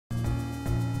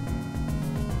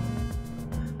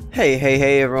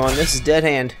Hey everyone, this is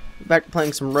Deadhand. Back to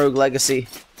playing some Rogue Legacy.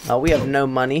 We have no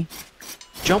money.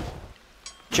 Jump,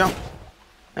 jump,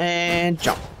 and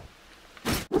jump.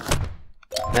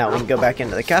 Now we can go back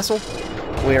into the castle.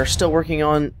 We are still working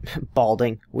on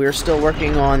balding. We are still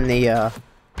working on the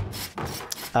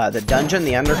dungeon,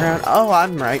 the underground. Oh,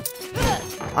 I'm right.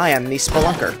 I am the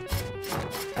spelunker.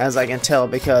 As I can tell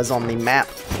because on the map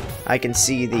I can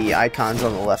see the icons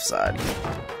on the left side.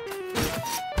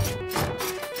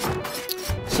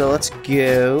 So let's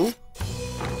go.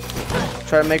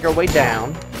 Try to make our way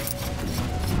down.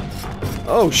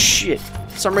 Oh shit.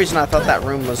 For some reason I thought that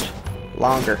room was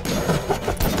longer.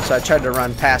 So I tried to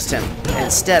run past him.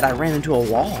 Instead I ran into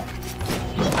a wall.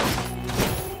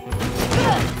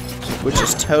 Which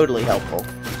is totally helpful.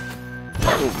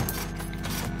 Ooh.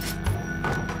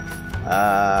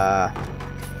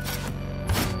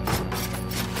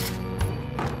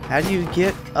 How do you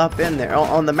get up in there? Oh,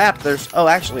 on the map there's... Oh,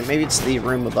 actually, maybe it's the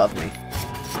room above me.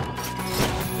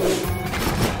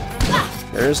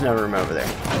 There is no room over there.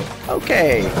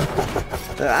 Okay.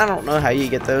 I don't know how you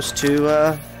get those two,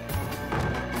 I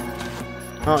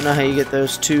don't know how you get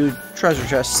those two treasure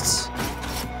chests.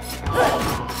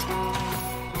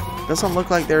 Doesn't look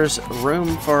like there's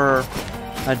room for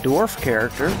a dwarf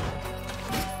character.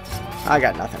 I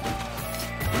got nothing.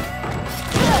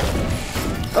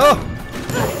 Oh!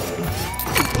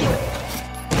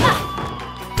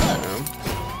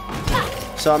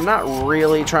 So I'm not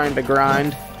really trying to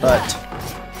grind, but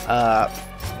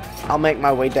I'll make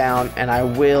my way down and I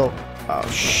will... Oh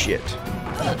shit.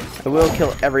 I will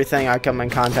kill everything I come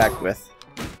in contact with.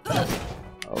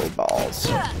 Oh balls.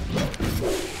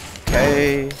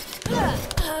 Okay.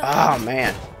 Oh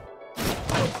man.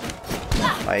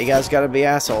 Well, you guys gotta be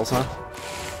assholes, huh?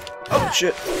 Oh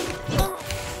shit.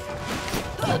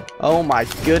 Oh my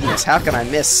goodness, how can I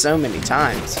miss so many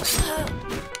times?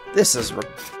 This is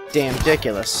damn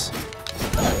ridiculous.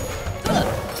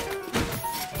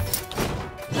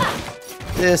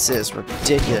 This is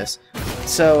ridiculous.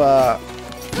 So,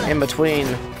 in between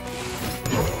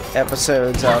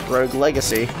episodes of Rogue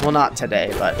Legacy, well not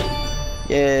today, but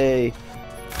yay.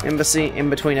 In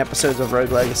between episodes of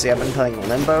Rogue Legacy, I've been playing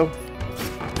Limbo.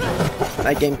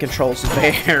 That game controls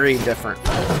very different.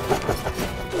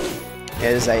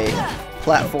 It is a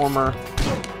platformer,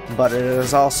 but it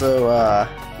is also,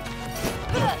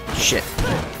 shit.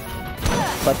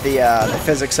 But the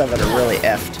physics of it are really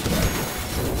effed.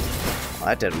 Well,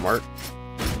 that didn't work.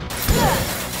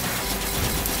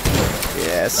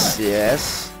 Yes,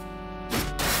 yes.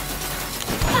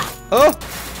 Oh!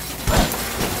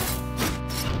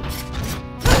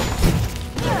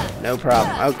 No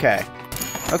problem. Okay.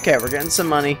 Okay, we're getting some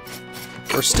money.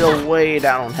 We're still way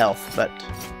down on health, but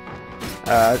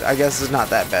I guess it's not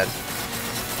that bad.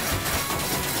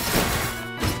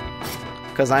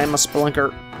 Because I am a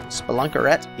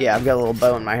spelunkerette. Yeah, I've got a little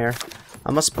bow in my hair.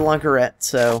 I'm a spelunkerette,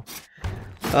 so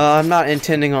I'm not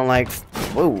intending on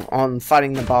on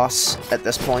fighting the boss at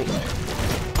this point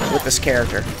with this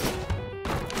character.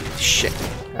 Shit.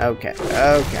 Okay.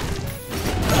 Okay.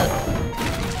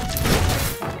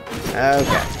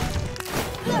 Okay.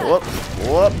 Whoop.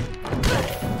 Whoop.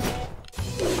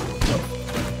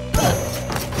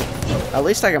 At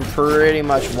least I can pretty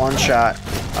much one-shot.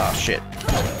 Oh shit.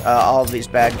 All of these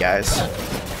bad guys.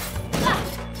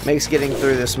 Makes getting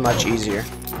through this much easier.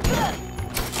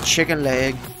 Chicken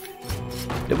leg.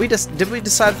 Did we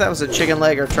decide if that was a chicken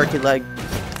leg or turkey leg?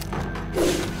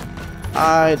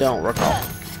 I don't recall.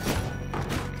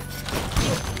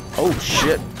 Oh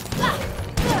shit.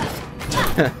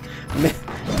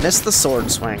 Missed the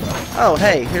sword swing. Oh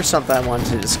hey, here's something I wanted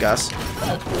to discuss.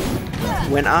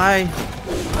 When I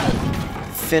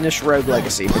finish Rogue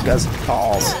Legacy, because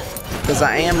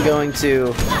I am going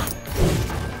to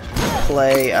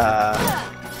play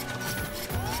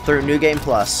through New Game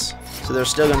Plus, so there's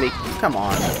still gonna be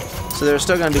so there's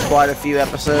still gonna be quite a few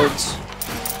episodes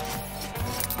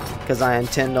because I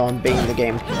intend on beating the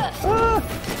game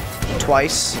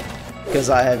twice because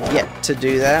I have yet to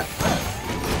do that,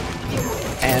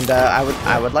 and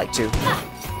I would like to.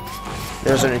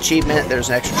 There's an achievement, there's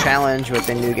an extra challenge with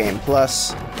the New Game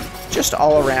Plus. Just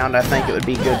all around, I think it would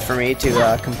be good for me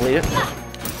to complete it.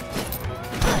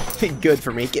 Good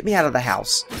for me. Get me out of the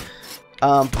house.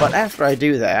 But after I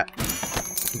do that,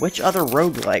 which other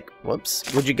roguelike,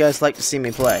 would you guys like to see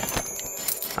me play?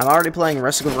 I'm already playing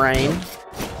Risk of Rain,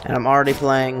 and I'm already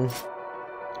playing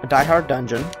a Die Hard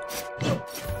Dungeon.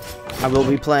 I will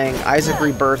be playing Isaac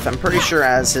Rebirth, I'm pretty sure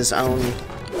as his own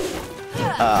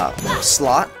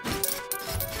slot.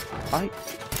 Oh,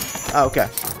 okay.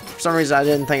 For some reason I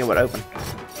didn't think it would open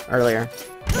earlier.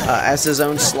 as his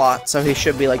own slot, so he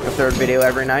should be like the third video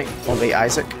every night. Will be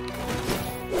Isaac.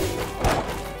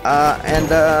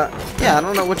 Yeah, I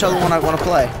don't know which other one I want to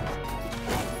play.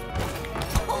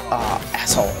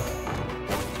 Asshole.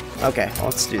 Okay,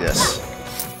 let's do this.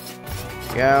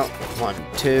 Go. 1,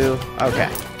 2. Okay.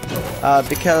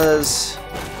 Because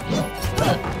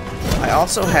I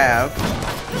also have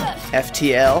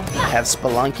FTL, I have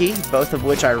Spelunky, both of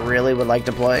which I really would like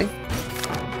to play.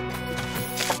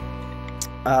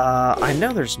 I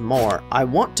know there's more. I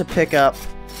want to pick up...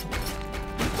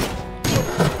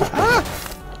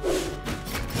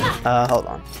 hold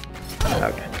on.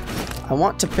 Okay. I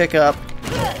want to pick up...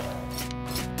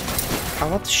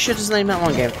 what the shit is the name of that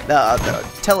one game?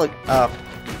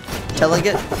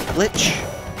 Telegate Glitch?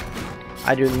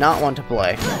 I do not want to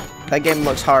play. That game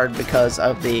looks hard because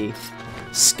of the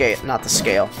scale, not the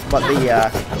scale, but the,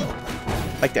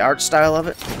 like the art style of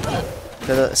it.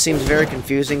 It seems very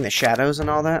confusing, the shadows and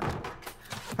all that.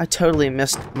 I totally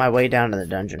missed my way down to the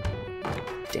dungeon.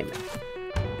 Damn it.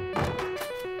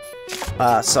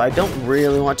 So I don't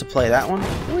really want to play that one.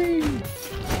 Whee!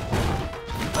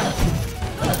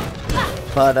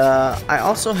 But, I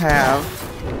also have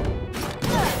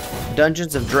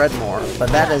Dungeons of Dreadmore, but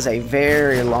that is a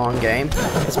very long game.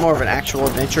 It's more of an actual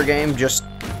adventure game, just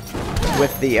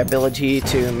with the ability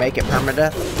to make it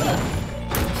permadeath.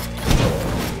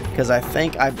 Because I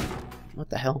think what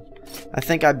the hell? I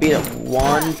think I beat it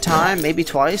one time, maybe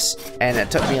twice, and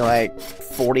it took me like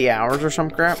 40 hours or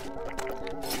some crap.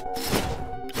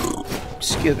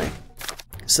 Excuse me.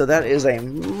 So that is a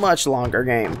much longer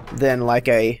game than like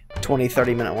a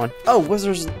 20-30 minute one. Oh,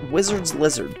 Wizard's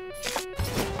Lizard.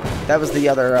 That was the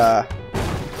other,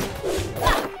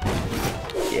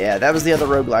 yeah, that was the other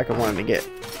roguelike I wanted to get.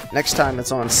 Next time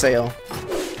it's on sale,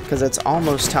 because it's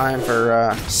almost time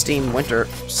for Steam winter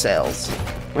sales.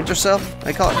 Winter sale?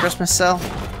 They call it Christmas sale?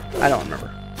 I don't remember.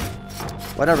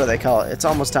 Whatever they call it, it's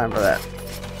almost time for that.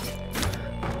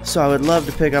 So I would love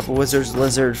to pick up a Wizard's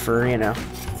Lizard for, you know,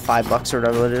 $5 or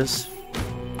whatever it is.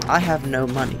 I have no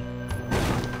money.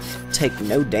 Take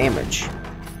no damage.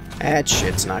 That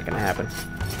shit's not gonna happen.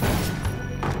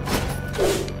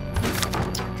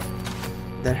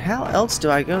 Then how else do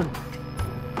I go?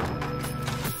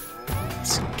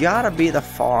 It's gotta be the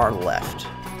far left.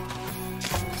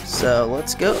 So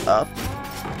let's go up.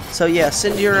 So yeah,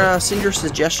 send your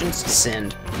suggestions.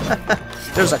 Send.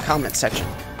 There's a comment section.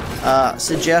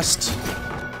 Suggest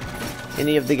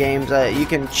any of the games. You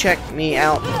can check me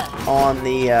out on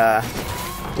the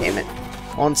damn it,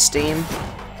 on Steam.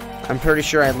 I'm pretty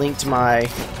sure I linked my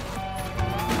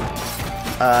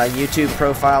YouTube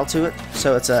profile to it,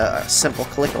 so it's a simple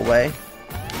click away.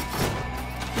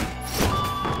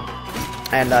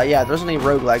 And yeah, if there's any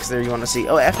roguelikes there you want to see.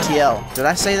 Oh, FTL. Did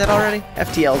I say that already?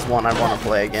 FTL is one I want to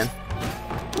play again.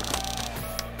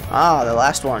 Ah, the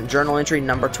last one. Journal entry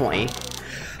number 20.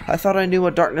 I thought I knew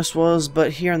what darkness was,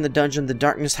 but here in the dungeon, the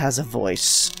darkness has a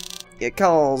voice. It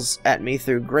calls at me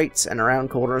through grates, and around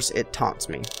corners it taunts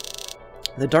me.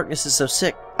 The darkness is so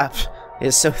sick. It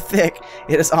is so thick,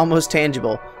 it is almost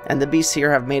tangible, and the beasts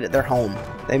here have made it their home.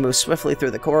 They move swiftly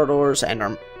through the corridors and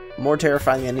are more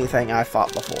terrifying than anything I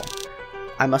fought before.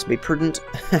 I must be prudent,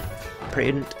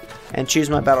 and choose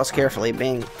my battles carefully.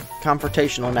 Being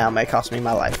confrontational now may cost me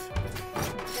my life.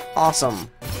 Awesome.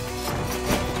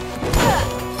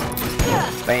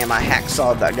 Bam, I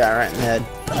hacksawed that guy right in the head.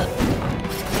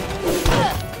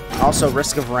 Also,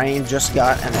 Risk of Rain just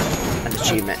got an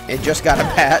achievement. It just got a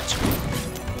patch.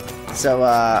 So,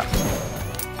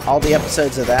 all the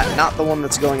episodes of that, not the one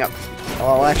that's going up,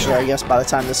 well, actually, I guess by the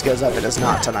time this goes up, it is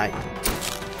not tonight.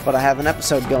 But I have an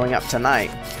episode going up tonight,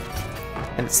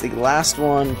 and it's the last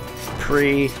one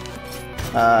pre,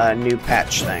 new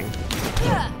patch thing.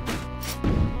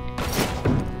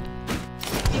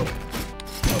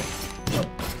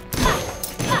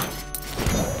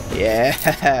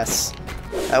 Yes!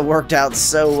 That worked out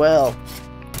so well.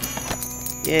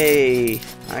 Yay!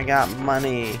 I got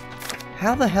money.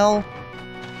 How the hell?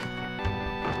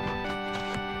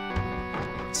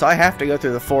 So I have to go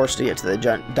through the forest to get to the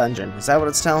dungeon. Is that what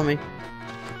it's telling me?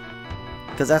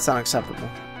 Because that's unacceptable.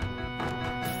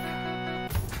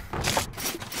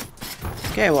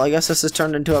 Okay, well I guess this has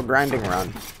turned into a grinding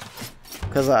run.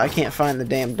 Because I can't find the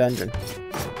damn dungeon.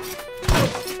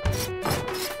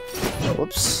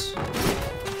 Whoops.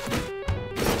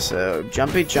 So,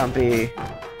 jumpy, jumpy.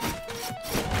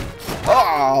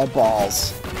 Oh,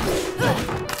 balls.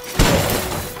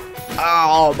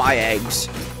 Oh, my eggs.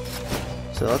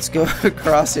 So let's go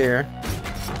across here.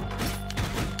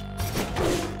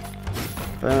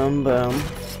 Boom, boom.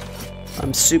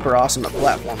 I'm super awesome at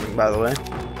platforming, by the way.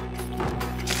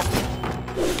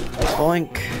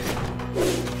 Boink.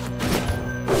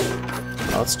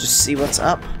 Well, let's just see what's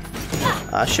up.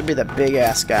 Should be the big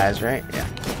ass guys, right? Yeah.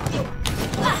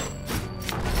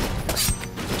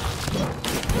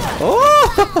 Oh!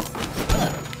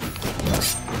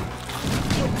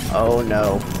 Oh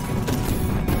no.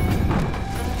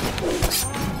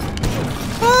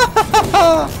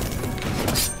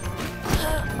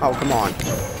 Oh, come on.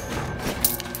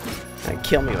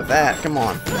 Kill me with that. Come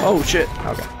on. Oh, shit.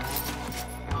 Okay.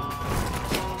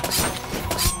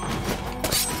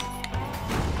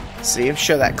 See,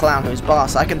 show that clown who's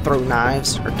boss. I can throw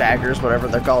knives or daggers, whatever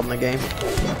they're called in the game.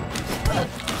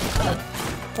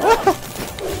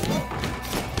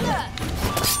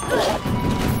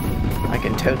 I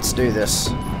can totes do this.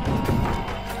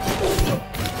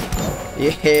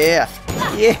 Yeah!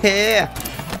 Yeah!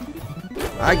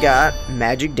 I got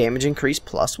magic damage increase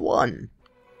 +1.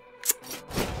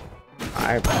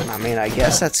 I mean, I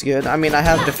guess that's good. I mean, I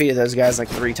have defeated those guys like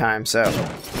 3 times, so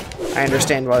I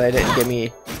understand why they didn't give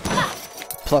me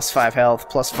 +5 health,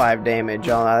 +5 damage,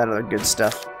 all that other good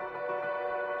stuff.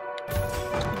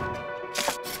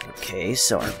 Okay,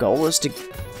 so our goal is to,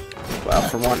 well,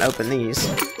 for one, open these.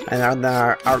 And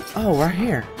our oh, we're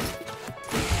here.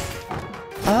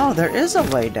 Oh, there is a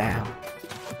way down.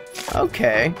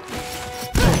 Okay.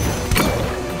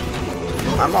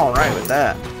 I'm alright with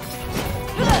that.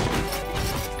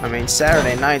 I mean,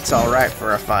 Saturday night's alright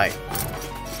for a fight.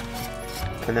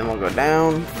 And then we'll go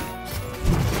down.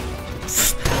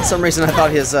 For some reason I thought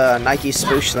his Nike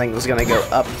swoosh thing was gonna go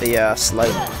up the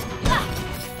slope.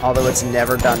 Although it's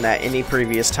never done that any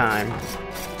previous time.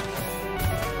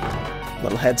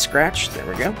 Little head scratch. There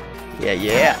we go. Yeah,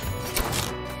 yeah.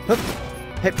 Hoop.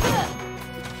 Hip.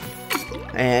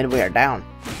 And we are down.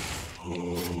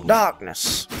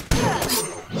 Darkness.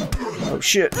 Oh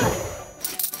shit.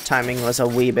 Timing was a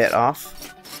wee bit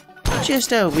off.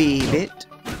 Just a wee bit.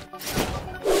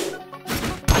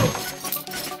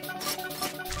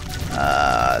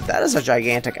 That is a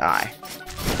gigantic eye.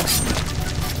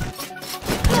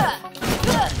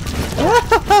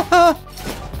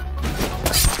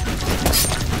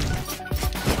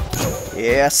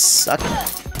 Yes, suck.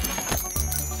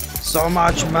 So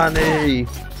much money.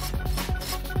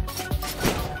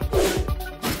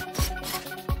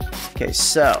 Okay,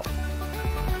 so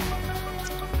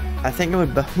I think it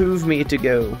would behoove me to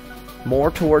go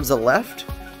more towards the left,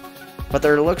 but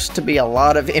there looks to be a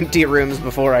lot of empty rooms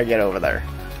before I get over there.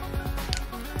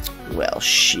 Well,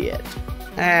 shit.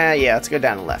 Yeah, let's go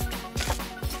down the left.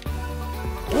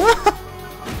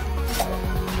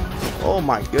 Oh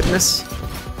my goodness.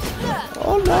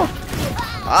 Oh no.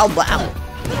 Oh, wow.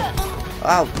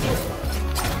 Oh.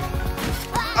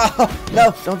 Oh,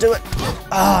 no, don't do it.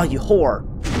 Oh, you whore.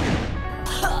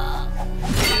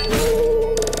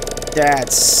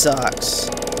 That sucks.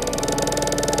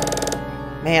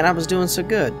 Man, I was doing so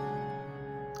good.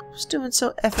 I was doing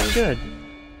so effing good.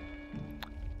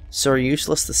 Sir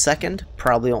Useless the Second.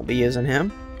 Probably won't be using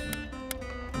him.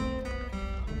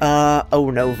 Oh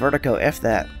no, Vertigo, F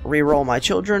that. Reroll my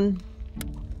children.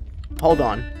 Hold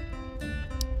on.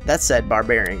 That said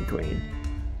Barbarian Queen.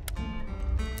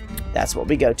 That's what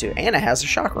we go to. And it has a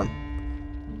chakram.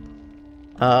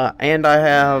 And I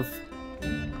have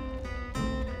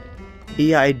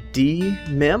EID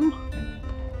Mem?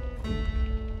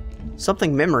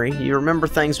 Something memory. You remember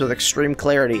things with extreme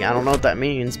clarity. I don't know what that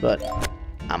means, but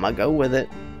I'ma go with it.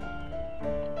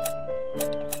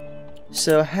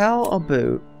 So how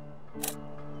about...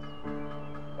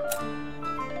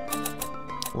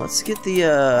 let's get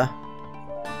the,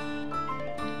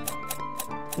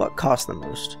 what cost the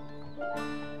most?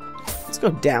 Let's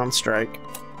go down strike.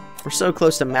 We're so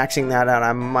close to maxing that out,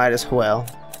 I might as well.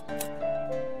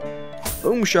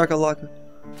 Boom shakalaka.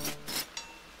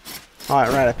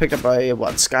 Alright, right, I picked up a,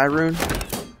 what, Sky Rune?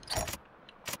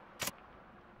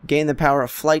 Gain the power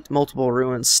of flight, multiple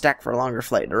runes, stack for longer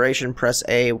flight duration, press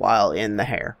A while in the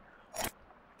hair.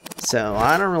 So,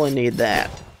 I don't really need that.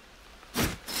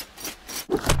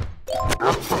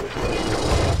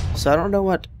 So I don't know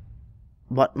what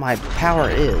my power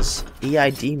is.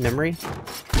 EID memory?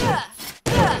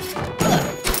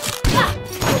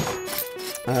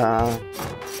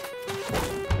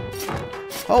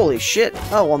 Holy shit.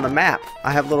 Oh, on the map.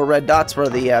 I have little red dots where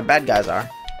the bad guys are.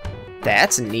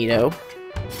 That's neato.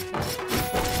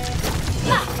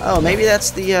 Oh, maybe that's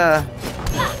the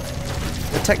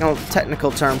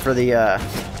technical term for the,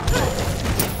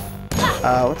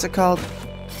 what's it called?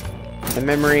 The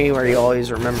memory where you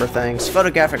always remember things.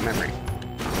 Photographic memory.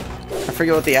 I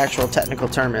forget what the actual technical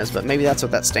term is, but maybe that's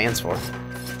what that stands for.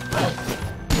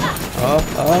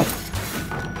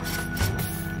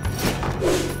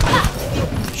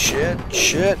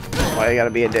 Shit. Why you gotta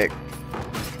be a dick?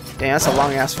 Damn, that's a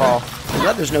long ass fall. I'm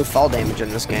glad there's no fall damage in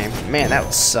this game. Man, that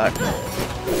would suck.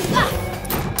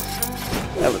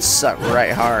 That would suck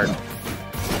right hard.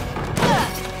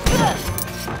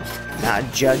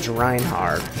 Not Judge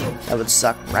Reinhard. That would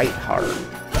suck right hard.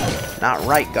 Not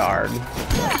right guard.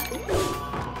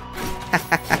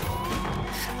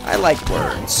 I like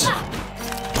words.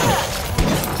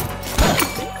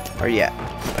 Or yeah.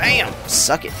 Bam!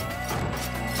 Suck it.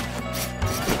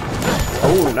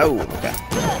 Oh no. Okay.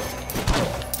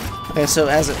 Okay, so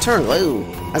as it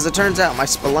turns out, my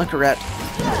Spelunkerette,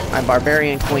 my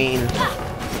Barbarian Queen,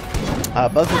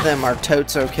 both of them are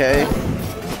totes okay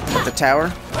with the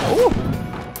tower. Ooh.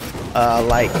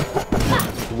 Like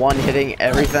one hitting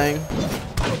everything.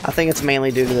 I think it's mainly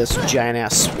due to this giant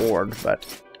ass sword, but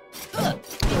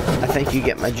I think you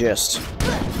get my gist.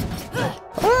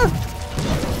 Ah.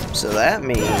 So that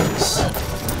means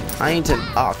I need to.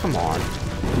 Oh, come on.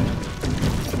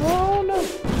 Oh no.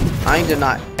 I need to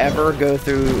not ever go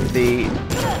through the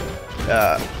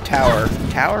tower.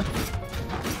 Tower?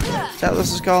 Is that what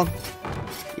this is called?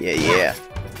 Yeah.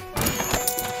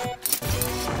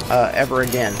 Ever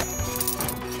again.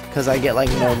 Because I get like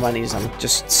no monies. I'm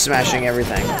just smashing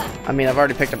everything. I mean, I've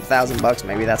already picked up $1,000.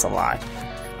 Maybe that's a lie.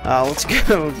 Let's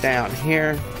go down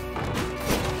here.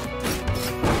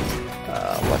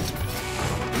 What?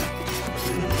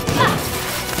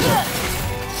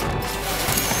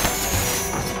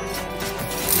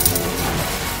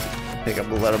 Pick up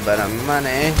a little bit of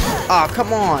money. Oh,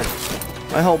 come on!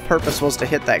 My whole purpose was to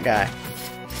hit that guy.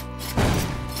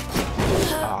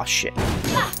 Oh, shit.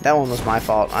 That one was my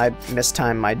fault. I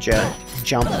mistimed my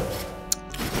jump.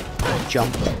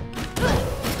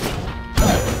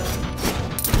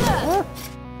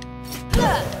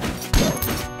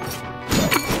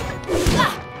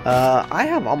 I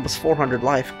have almost 400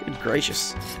 life. Good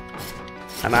gracious.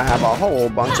 And I have a whole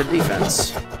bunch of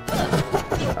defense.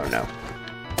 Oh no.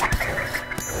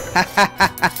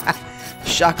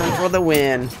 Shotgun for the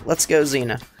win. Let's go,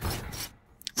 Xena.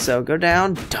 So go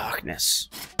down. Darkness.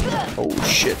 Oh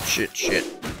shit.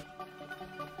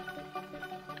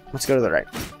 Let's go to the right.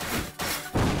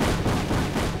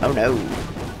 Oh no.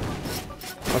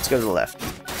 Let's go to the left.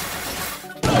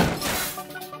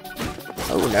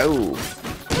 Oh no.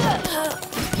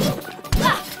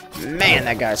 Man,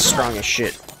 that guy's strong as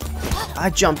shit. I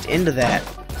jumped into that.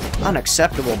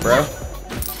 Unacceptable, bro.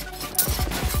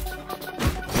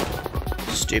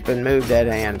 Stupid move,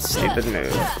 Deadhand. Stupid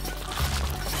move.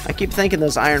 I keep thinking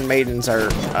those Iron Maidens are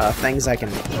things I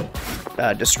can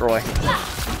destroy.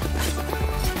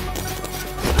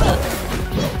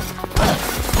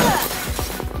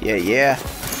 Yeah.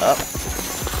 Up.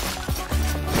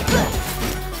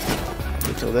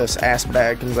 Until this ass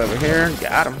bag comes over here.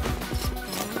 Got him.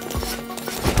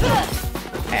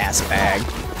 Ass bag.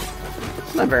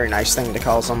 Not a very nice thing to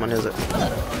call someone, is it?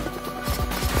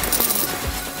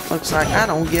 Looks like I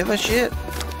don't give a shit.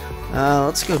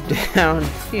 Let's go down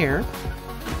here.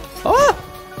 Oh!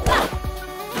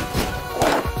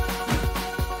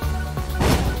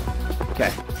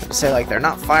 Okay. Say like they're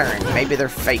not firing. Maybe they're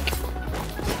fake.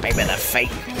 Maybe they're fake.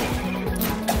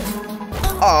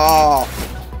 Oh!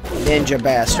 Ninja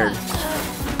bastard.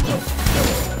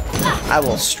 I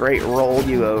will straight roll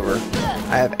you over.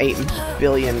 I have 8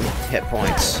 billion hit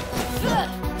points.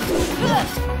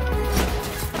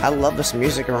 I love this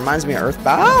music. It reminds me of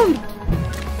Earthbound.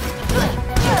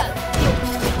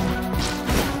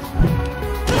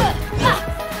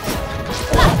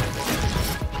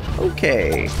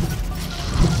 Okay.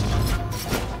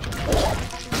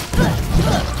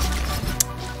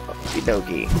 Okie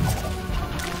dokie.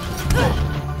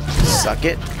 Suck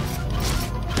it.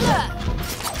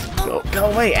 Go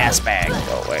away, ass bag.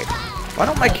 Go away. Why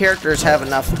don't my characters have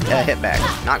enough hitback?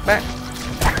 Knockback?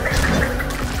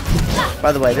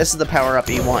 By the way, this is the power-up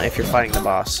you want if you're fighting the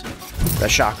boss. The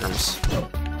chakrams.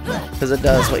 Because it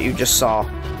does what you just saw.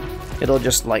 It'll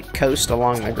just, like, coast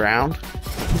along the ground.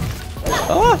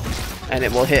 Oh! And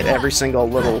it will hit every single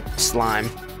little slime.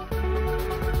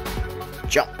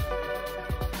 Jump.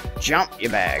 Jump, you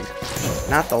bag.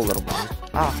 Not the little one.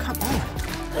 Oh, come on.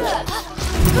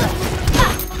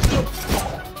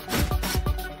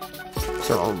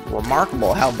 So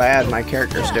remarkable how bad my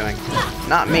character's doing.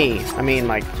 Not me, I mean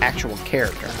my actual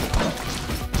character.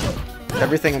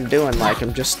 Everything I'm doing, like,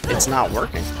 it's not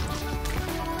working.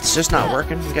 It's just not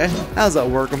working, okay? How's that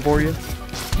working for you?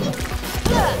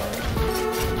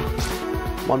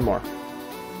 One more.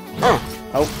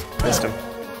 Oh, missed him.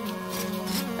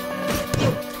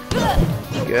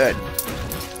 Good.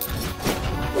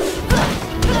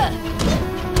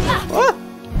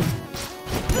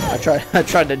 I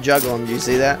tried to juggle him. Do you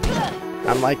see that?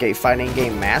 I'm like a fighting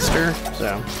game master,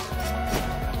 so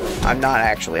I'm not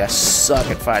actually. I suck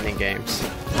at fighting games.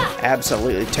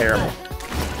 Absolutely terrible.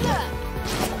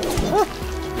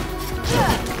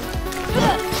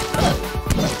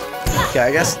 Okay,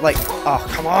 I guess like, oh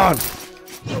come on.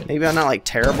 Maybe I'm not like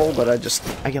terrible, but I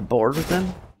get bored with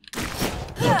them.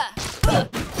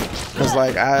 Because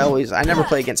like I never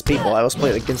play against people. I always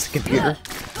play against the computer.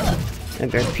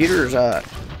 And the computer's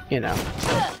you know,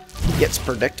 gets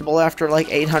predictable after like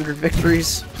 800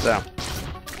 victories. So,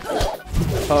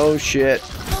 oh shit.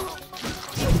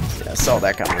 Yeah, I saw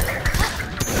that coming.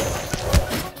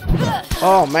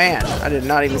 Oh man, I did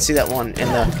not even see that one in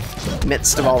the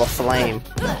midst of all the flame.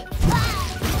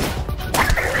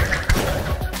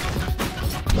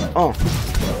 Oh.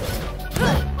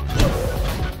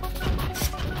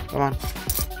 Come on.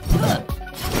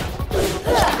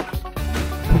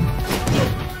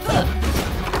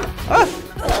 Ah!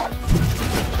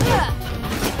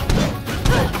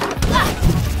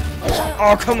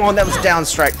 Oh, come on, that was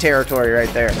downstrike territory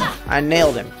right there. I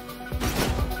nailed him.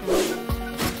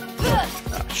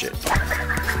 Oh, shit.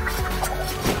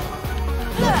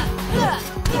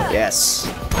 Yes.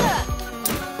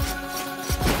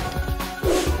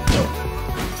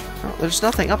 Oh, there's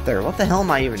nothing up there. What the hell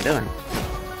am I even doing?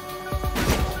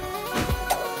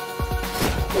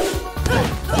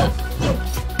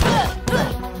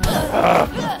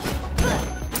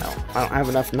 I don't have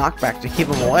enough knockback to keep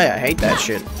him away. I hate that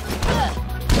shit.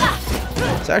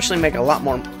 So I actually make a lot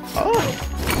more...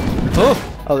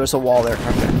 Oh, there's a wall there.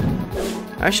 Okay.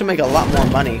 I actually make a lot more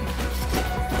money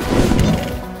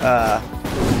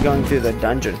going through the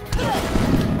dungeon.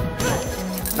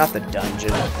 Not the dungeon.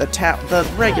 The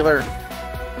regular...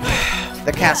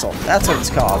 The castle. That's what it's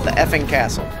called. The effing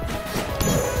castle.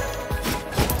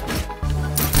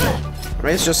 I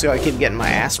mean, it's just so I keep getting my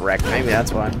ass wrecked. Maybe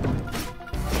that's why.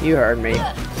 You heard me.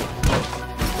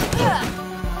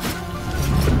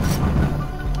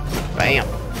 Bam.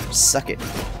 Suck it.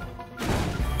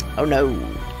 Oh no.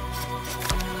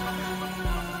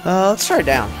 Let's try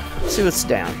down. Let's see what's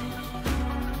down.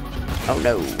 Oh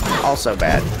no. Also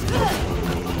bad.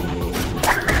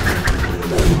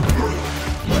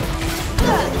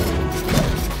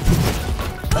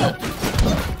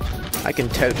 I can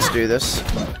totes do this.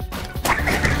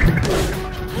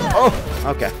 Oh,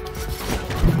 okay.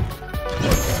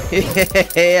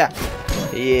 Yeah.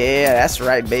 Yeah, that's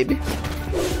right, baby.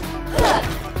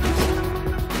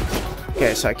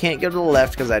 Okay, so I can't go to the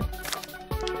left because that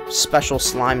special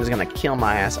slime is gonna kill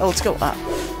my ass. Oh, let's go up.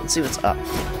 Let's see what's up.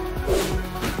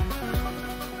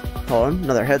 Hold on,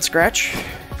 another head scratch.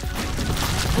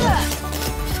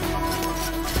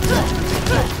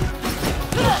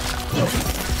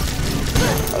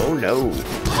 Oh no.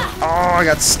 Oh, I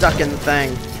got stuck in the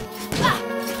thing.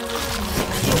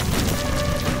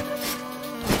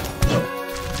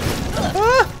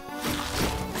 Ah!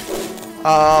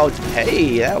 Oh,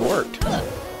 hey, that worked.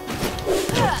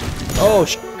 Oh,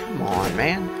 come on,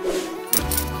 man.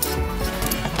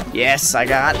 Yes, I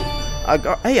got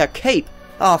hey, a cape.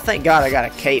 Oh, thank God I got a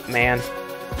cape, man.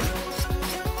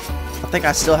 I think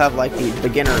I still have, like, the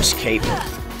beginner's cape.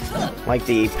 Like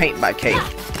the paint by cape.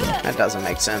 That doesn't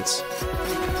make sense.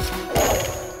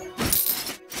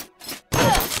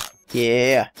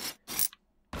 Yeah.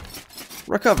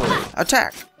 Recovery.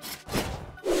 Attack.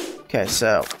 Okay,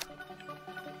 so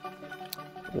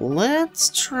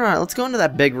let's go into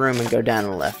that big room and go down to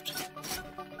the left.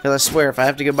 Because I swear, if I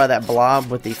have to go by that blob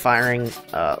with the firing,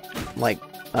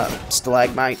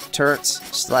 stalagmite turrets,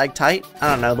 stalactite, I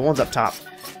don't know, the ones up top.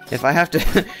 If I have to,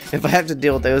 if I have to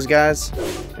deal with those guys,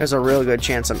 there's a real good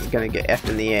chance I'm gonna get F'd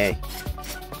in the A.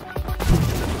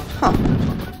 Huh.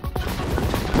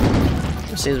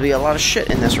 There seems to be a lot of shit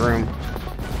in this room.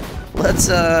 Let's,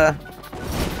 oh,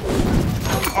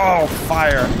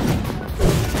 fire.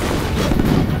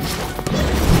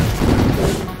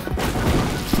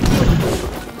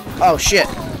 Oh, shit.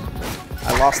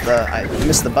 I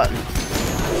missed the button.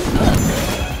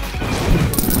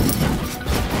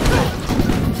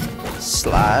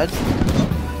 Slide.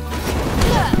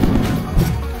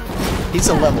 He's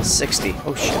a level 60.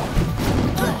 Oh, shit.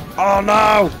 Oh,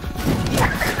 no!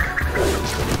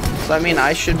 So, I mean,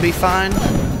 I should be fine.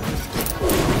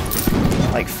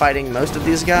 Like, fighting most of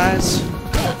these guys.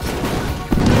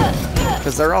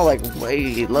 Because they're all, like,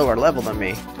 way lower level than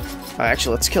me. Oh,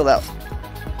 actually, let's kill that.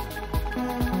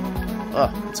 Oh,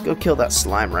 let's go kill that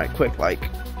slime right quick, like.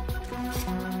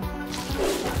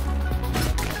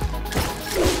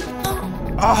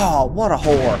 Oh, what a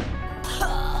whore.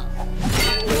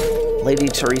 Lady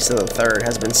Teresa III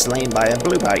has been slain by a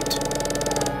blue bite.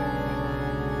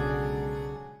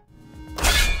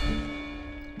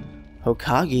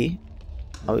 Hokage?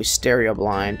 Oh, he's stereo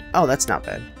blind. Oh, that's not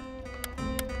bad.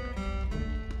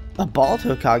 A bald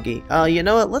Hokage. You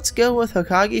know what? Let's go with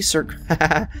Hokage Sir...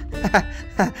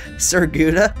 Sir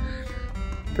Gouda.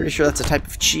 Pretty sure that's a type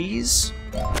of cheese.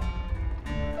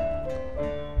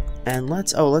 And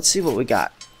let's see what we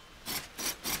got.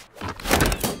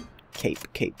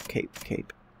 Cape, cape, cape,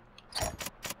 cape.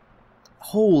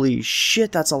 Holy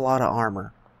shit, that's a lot of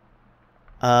armor.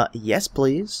 Yes,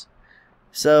 please.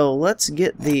 So, let's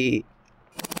get the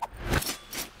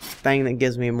thing that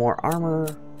gives me more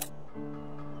armor.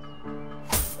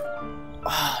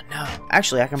 Oh, no.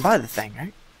 Actually, I can buy the thing,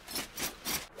 right?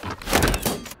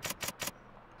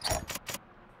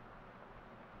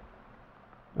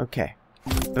 Okay.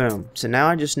 Boom. So now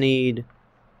I just need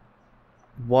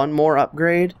one more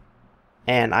upgrade,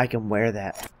 and I can wear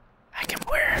that. I can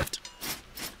wear it.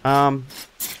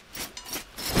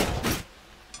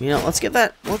 You know, let's get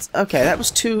that. Okay, that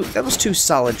was two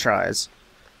solid tries.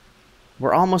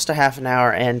 We're almost a half an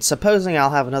hour, and supposing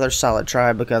I'll have another solid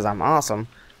try because I'm awesome,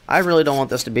 I really don't want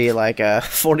this to be like a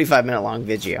 45-minute long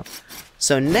video.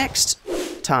 So next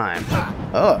time,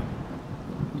 oh,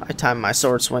 I timed my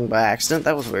sword swing by accident.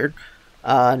 That was weird.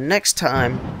 Next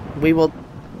time, we will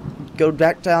go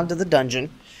back down to the dungeon.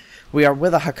 We are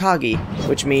with a Hokage,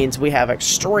 which means we have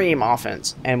extreme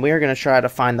offense, and we are going to try to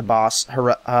find the boss,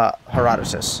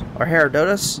 Herodotus. Or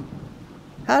Herodotus?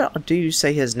 How do you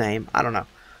say his name? I don't know.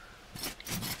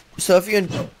 So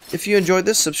if you enjoyed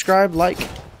this, subscribe, like,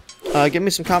 give me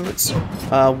some comments.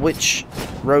 Which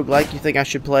roguelike you think I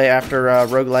should play after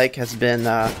roguelike has been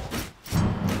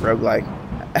roguelike.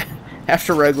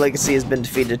 After Rogue Legacy has been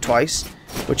defeated twice,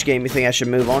 which game you think I should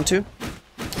move on to?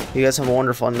 You guys have a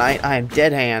wonderful night. I am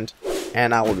Deadhand,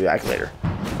 and I will be back later.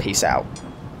 Peace out.